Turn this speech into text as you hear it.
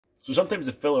So sometimes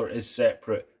the filler is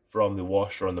separate from the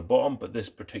washer on the bottom, but this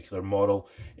particular model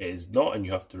is not, and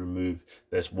you have to remove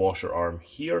this washer arm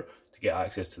here to get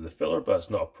access to the filler, but it's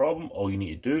not a problem. All you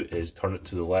need to do is turn it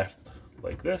to the left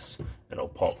like this, and it'll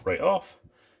pop right off.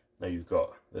 Now you've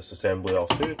got this assembly off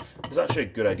too. It's actually a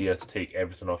good idea to take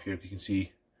everything off here. You can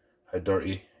see how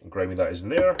dirty and grimy that is in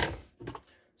there.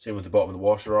 Same with the bottom of the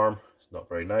washer arm. It's not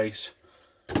very nice.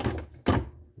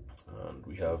 And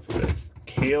we have a bit of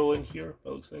kale in here,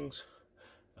 by those things.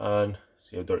 And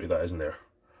see how dirty that is in there.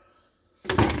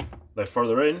 Now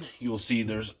further in, you will see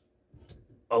there's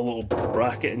a little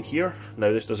bracket in here.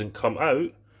 Now this doesn't come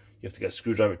out. You have to get a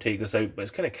screwdriver to take this out, but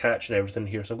it's kind of catching everything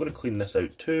here. So I'm going to clean this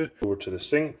out too. Over to the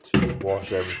sink to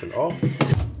wash everything off.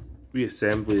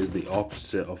 Reassembly is the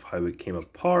opposite of how it came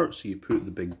apart. So you put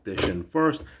the big dish in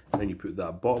first, and then you put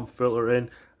that bottom filter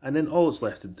in, and then all it's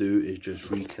left to do is just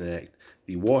reconnect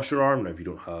the washer arm. Now if you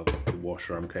don't have the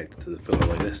washer arm connected to the filter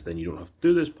like this, then you don't have to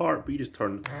do this part, but you just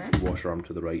turn the washer arm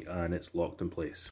to the right and it's locked in place.